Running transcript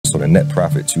with a net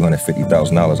profit,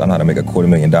 $250,000. I know how to make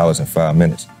 $250,000 in 5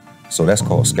 minutes. So that's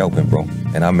called scalping, bro.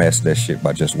 And I mastered that shit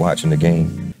by just watching the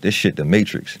game. This shit the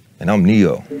Matrix, and I'm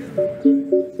Neo.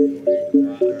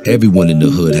 Everyone in the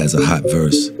hood has a hot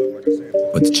verse,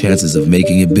 but the chances of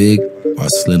making it big are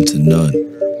slim to none.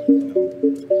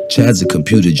 Chad's a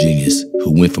computer genius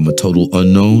who went from a total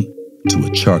unknown to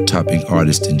a chart-topping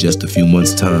artist in just a few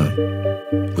months' time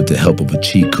with the help of a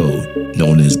cheat code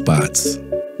known as bots.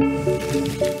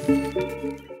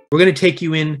 We're going to take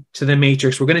you into the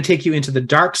Matrix. We're going to take you into the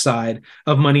dark side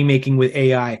of money making with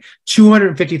AI.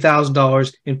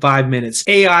 $250,000 in 5 minutes.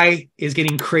 AI is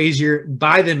getting crazier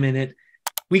by the minute.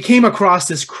 We came across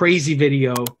this crazy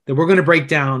video that we're going to break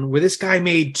down where this guy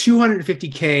made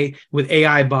 $250K with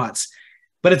AI bots.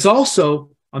 But it's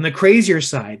also on the crazier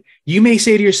side. You may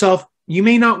say to yourself, you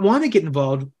may not want to get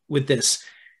involved with this.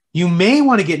 You may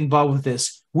want to get involved with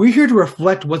this. We're here to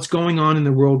reflect what's going on in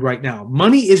the world right now.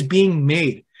 Money is being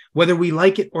made, whether we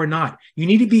like it or not. You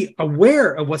need to be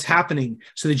aware of what's happening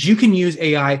so that you can use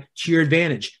AI to your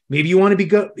advantage. Maybe you want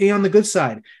to be on the good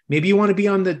side. Maybe you want to be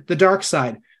on the dark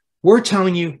side. We're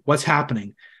telling you what's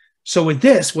happening. So with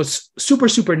this, what's super,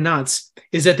 super nuts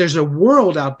is that there's a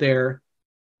world out there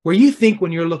where you think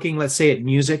when you're looking, let's say, at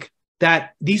music,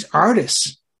 that these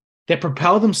artists that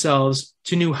propel themselves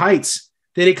to new heights,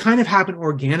 that it kind of happened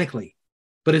organically,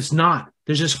 but it's not.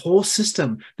 There's this whole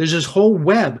system. There's this whole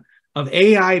web of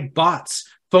AI bots,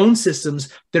 phone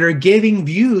systems that are giving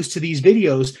views to these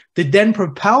videos that then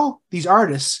propel these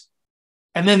artists,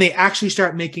 and then they actually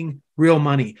start making real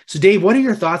money. So Dave, what are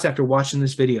your thoughts after watching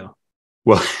this video?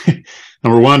 Well,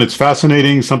 number one, it's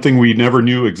fascinating, something we never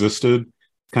knew existed,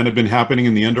 kind of been happening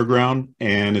in the underground.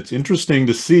 And it's interesting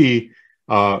to see,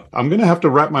 I'm going to have to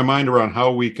wrap my mind around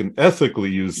how we can ethically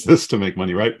use this to make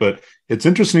money, right? But it's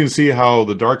interesting to see how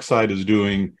the dark side is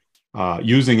doing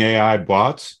using AI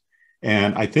bots.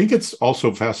 And I think it's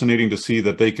also fascinating to see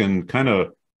that they can kind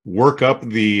of work up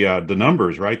the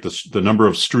numbers, right? The number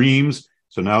of streams.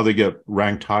 So now they get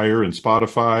ranked higher in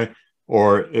Spotify,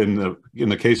 or in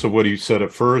the case of what he said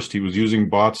at first, he was using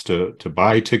bots to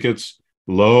buy tickets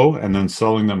low and then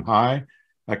selling them high,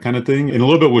 that kind of thing. In a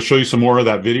little bit, we'll show you some more of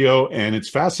that video. And it's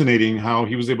fascinating how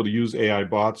he was able to use AI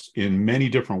bots in many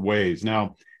different ways.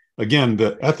 Now, again,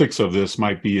 the ethics of this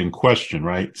might be in question,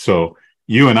 right? So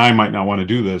you and I might not want to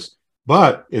do this,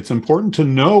 but it's important to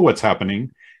know what's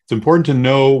happening. It's important to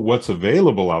know what's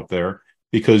available out there,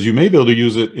 because you may be able to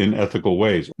use it in ethical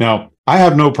ways. Now, I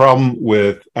have no problem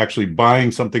with actually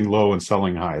buying something low and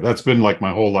selling high. That's been like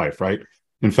my whole life, right?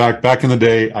 In fact, back in the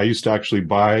day, I used to actually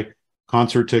buy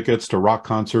concert tickets to rock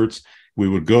concerts. We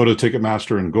would go to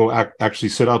Ticketmaster and go actually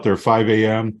sit out there 5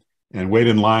 a.m. and wait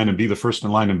in line and be the first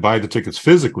in line and buy the tickets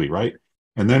physically, right?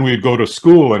 And then we'd go to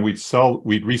school and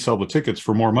we'd resell the tickets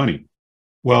for more money.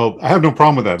 Well, I have no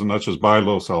problem with that, and that's just buy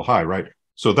low, sell high, right?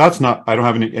 So that's not, I don't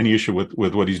have any issue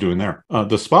with what he's doing there.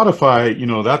 The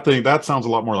Spotify, that sounds a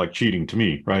lot more like cheating to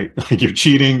me, right? Like you're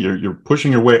cheating, you're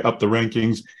pushing your way up the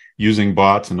rankings using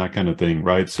bots and that kind of thing,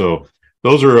 right? So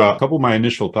those are a couple of my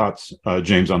initial thoughts,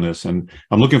 James, on this. And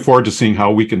I'm looking forward to seeing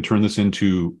how we can turn this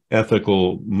into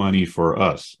ethical money for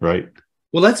us, right?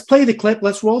 Well, let's play the clip.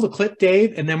 Let's roll the clip,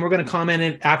 Dave, and then we're going to comment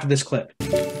it after this clip.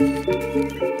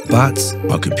 Bots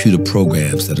are computer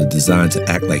programs that are designed to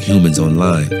act like humans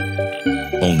online,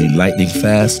 only lightning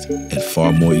fast and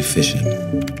far more efficient.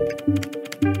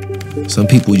 Some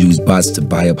people use bots to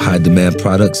buy up high-demand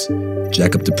products,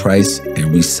 jack up the price,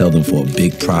 and resell them for a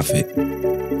big profit.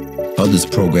 Others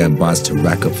program bots to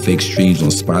rack up fake streams on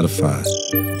Spotify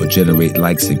or generate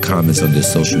likes and comments on their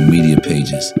social media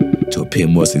pages to appear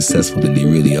more successful than they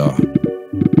really are.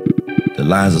 The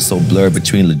lines are so blurred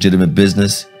between legitimate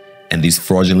business and these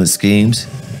fraudulent schemes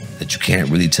that you can't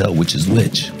really tell which is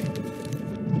which.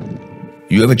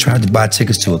 You ever tried to buy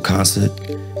tickets to a concert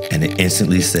and it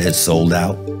instantly said sold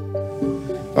out?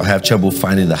 Or have trouble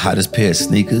finding the hottest pair of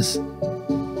sneakers?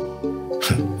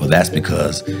 Well, that's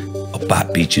because a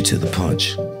bot beat you to the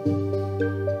punch.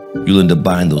 You'll end up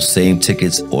buying those same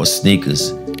tickets or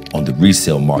sneakers on the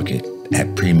resale market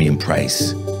at premium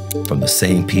price from the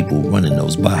same people running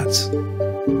those bots.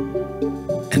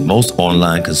 And most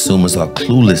online consumers are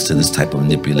clueless to this type of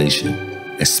manipulation,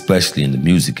 especially in the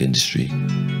music industry.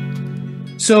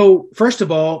 So first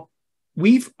of all,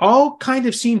 we've all kind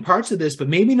of seen parts of this, but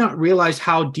maybe not realized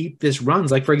how deep this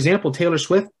runs. Like, for example, Taylor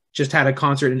Swift just had a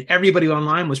concert and everybody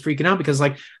online was freaking out because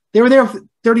like they were there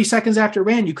 30 seconds after it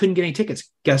ran. You couldn't get any tickets.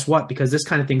 Guess what? Because this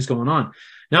kind of thing's going on.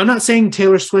 Now, I'm not saying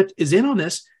Taylor Swift is in on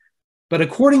this, but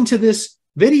according to this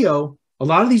video, a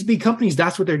lot of these big companies,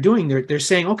 that's what they're doing. They're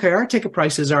saying, okay, our ticket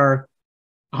prices are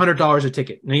 $100 a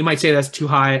ticket. Now, you might say that's too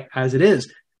high as it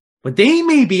is, but they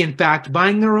may be in fact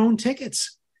buying their own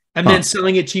tickets and then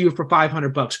selling it to you for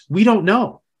 $500. We don't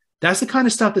know. That's the kind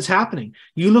of stuff that's happening.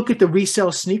 You look at the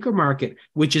resale sneaker market,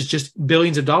 which is just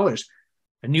billions of dollars.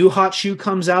 A new hot shoe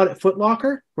comes out at Foot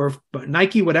Locker or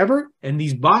Nike, whatever, and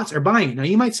these bots are buying it. Now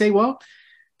you might say, well,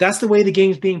 that's the way the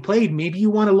game's being played. Maybe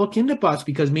you want to look into bots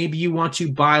because maybe you want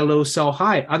to buy low, sell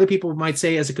high. Other people might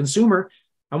say, as a consumer,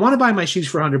 I want to buy my shoes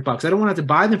for $100. I don't want to have to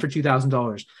buy them for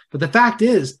 $2,000. But the fact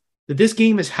is that this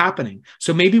game is happening.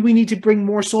 So maybe we need to bring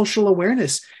more social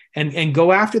awareness and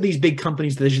go after these big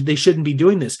companies that they shouldn't be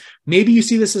doing this. Maybe you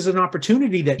see this as an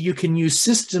opportunity that you can use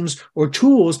systems or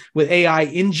tools with AI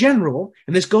in general.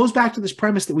 And this goes back to this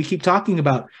premise that we keep talking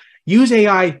about. Use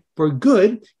AI for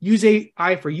good, use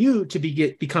AI for you to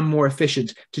become more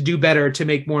efficient, to do better, to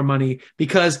make more money,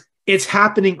 because it's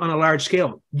happening on a large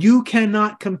scale. You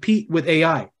cannot compete with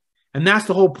AI. And that's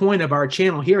the whole point of our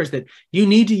channel here, is that you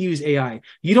need to use AI.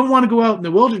 You don't want to go out in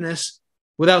the wilderness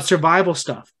without survival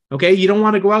stuff. Okay, you don't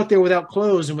want to go out there without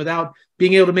clothes and without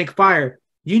being able to make fire.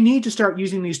 You need to start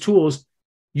using these tools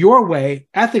your way,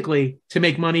 ethically, to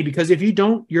make money, because if you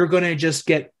don't, you're going to just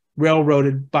get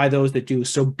railroaded by those that do.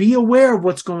 So be aware of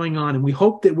what's going on, and we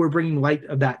hope that we're bringing light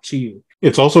of that to you.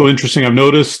 It's also interesting. I've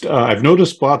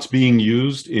noticed bots being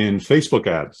used in Facebook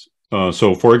ads.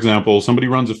 So, for example, somebody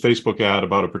runs a Facebook ad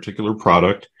about a particular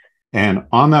product, and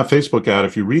on that Facebook ad,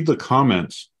 if you read the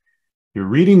comments, you're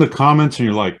reading the comments and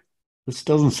you're like, this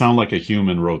doesn't sound like a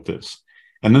human wrote this.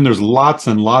 And then there's lots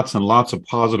and lots and lots of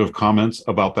positive comments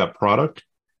about that product.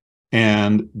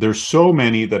 And there's so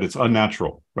many that it's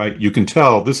unnatural, right? You can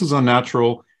tell this is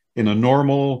unnatural. In a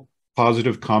normal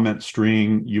positive comment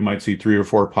string, you might see 3 or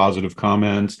 4 positive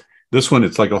comments. This one,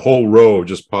 it's like a whole row,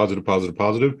 just positive, positive,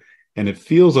 positive. And it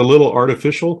feels a little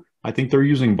artificial. I think they're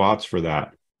using bots for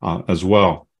that as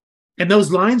well. And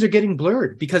those lines are getting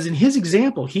blurred, because in his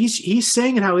example, he's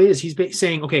saying it how it is. He's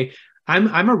saying, okay,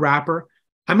 I'm a rapper,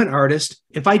 I'm an artist.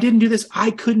 If I didn't do this,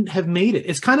 I couldn't have made it.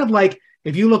 It's kind of like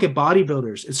if you look at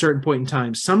bodybuilders at a certain point in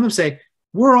time, some of them say,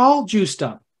 we're all juiced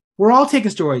up. We're all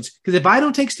taking steroids, because if I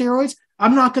don't take steroids,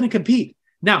 I'm not going to compete.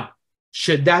 Now,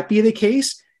 should that be the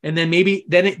case? And then maybe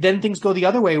then things go the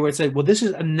other way, where it's like, well, this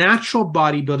is a natural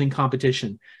bodybuilding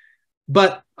competition.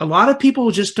 But a lot of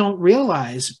people just don't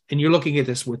realize, and you're looking at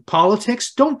this with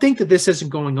politics, don't think that this isn't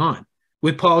going on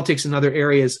with politics in other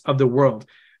areas of the world,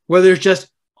 where there's just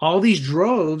all these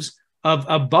droves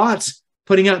of bots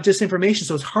putting out disinformation.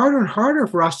 So it's harder and harder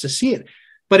for us to see it.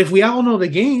 But if we all know the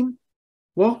game,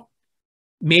 well,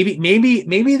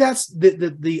 maybe that's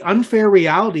the unfair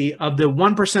reality of the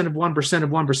 1% of 1% of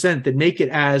 1% that make it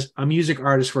as a music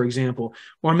artist, for example,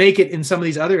 or make it in some of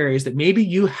these other areas, that maybe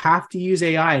you have to use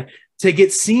AI to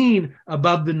get seen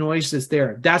above the noise that's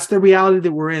there. That's the reality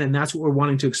that we're in, and that's what we're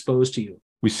wanting to expose to you.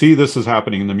 We see this is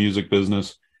happening in the music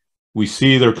business. We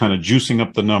see they're kind of juicing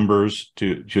up the numbers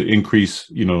to increase,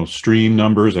 stream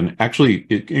numbers, and actually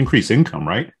increase income,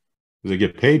 right? Because they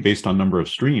get paid based on number of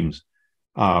streams,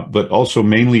 but also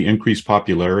mainly increase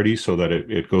popularity so that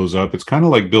it goes up. It's kind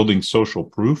of like building social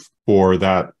proof for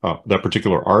that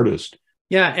particular artist.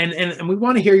 Yeah, and we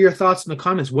want to hear your thoughts in the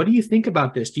comments. What do you think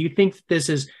about this? Do you think that this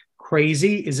is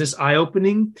crazy? Is this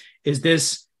eye-opening? Is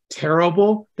this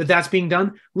terrible that that's being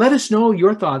done? Let us know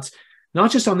your thoughts. Not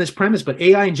just on this premise, but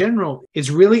AI in general is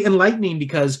really enlightening,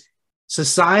 because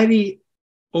society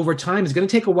over time is going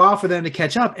to take a while for them to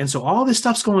catch up. And so all this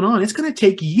stuff's going on. It's going to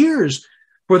take years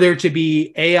for there to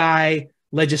be AI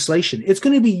legislation. It's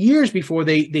going to be years before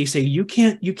they say, you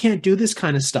can't do this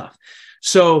kind of stuff.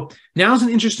 So now's an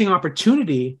interesting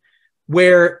opportunity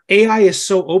where AI is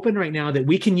so open right now that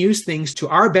we can use things to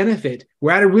our benefit.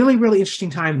 We're at a really, really interesting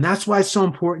time. And that's why it's so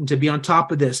important to be on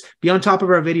top of this, be on top of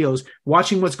our videos,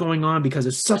 watching what's going on, because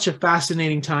it's such a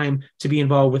fascinating time to be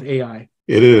involved with AI.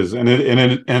 It is.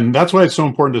 And that's why it's so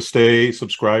important to stay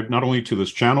subscribed, not only to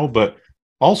this channel, but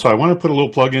also I want to put a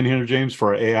little plug in here, James,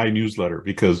 for our AI newsletter,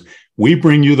 because we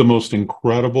bring you the most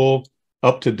incredible,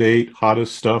 up-to-date,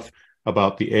 hottest stuff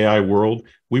about the AI world.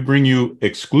 We bring you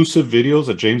exclusive videos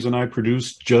that James and I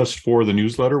produce just for the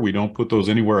newsletter. We don't put those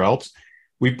anywhere else.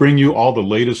 We bring you all the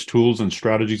latest tools and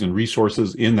strategies and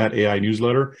resources in that AI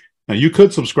newsletter. Now, you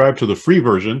could subscribe to the free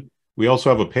version. We also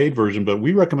have a paid version, but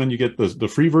we recommend you get the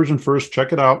free version first,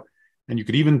 check it out, and you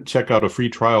could even check out a free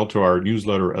trial to our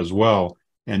newsletter as well,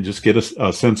 and just get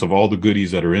a sense of all the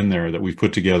goodies that are in there that we've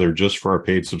put together just for our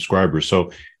paid subscribers.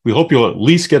 So we hope you'll at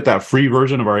least get that free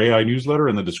version of our AI newsletter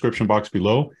in the description box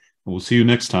below. And we'll see you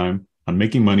next time on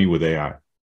Making Money with AI.